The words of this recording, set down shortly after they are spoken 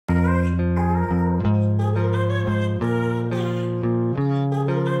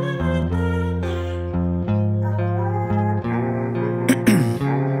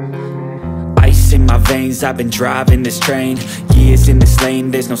lanes, I've been driving this train. Years in this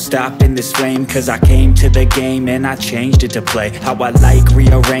lane, there's no stopping this flame. Cause I came to the game and I changed it to play how I like,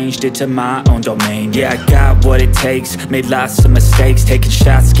 rearranged it to my own domain. Yeah, I got what it takes, made lots of mistakes, taking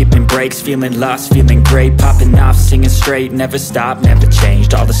shots, skipping breaks, feeling lost, feeling great, popping off, singing straight, never stopped, never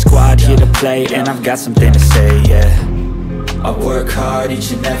changed. All the squad here to play, and I've got something to say, yeah. I work hard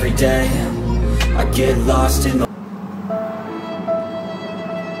each and every day, I get lost in the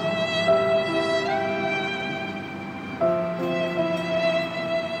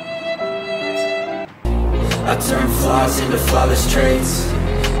I turn flaws into flawless traits,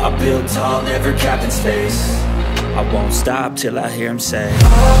 I build tall, never capped in space. I won't stop till I hear him say, oh,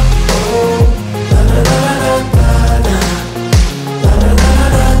 oh, la, la, la, la, la, la, la, la, la,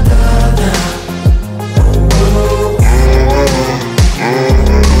 la, la, la. Oh, oh,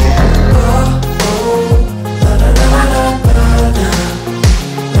 oh, la, la, la, la, la, la, la,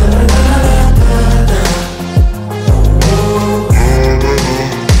 la, la, la, la. Oh, oh.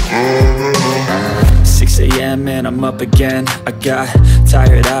 6 a.m. and I'm up again. I got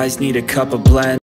tired eyes, need a cup of blend.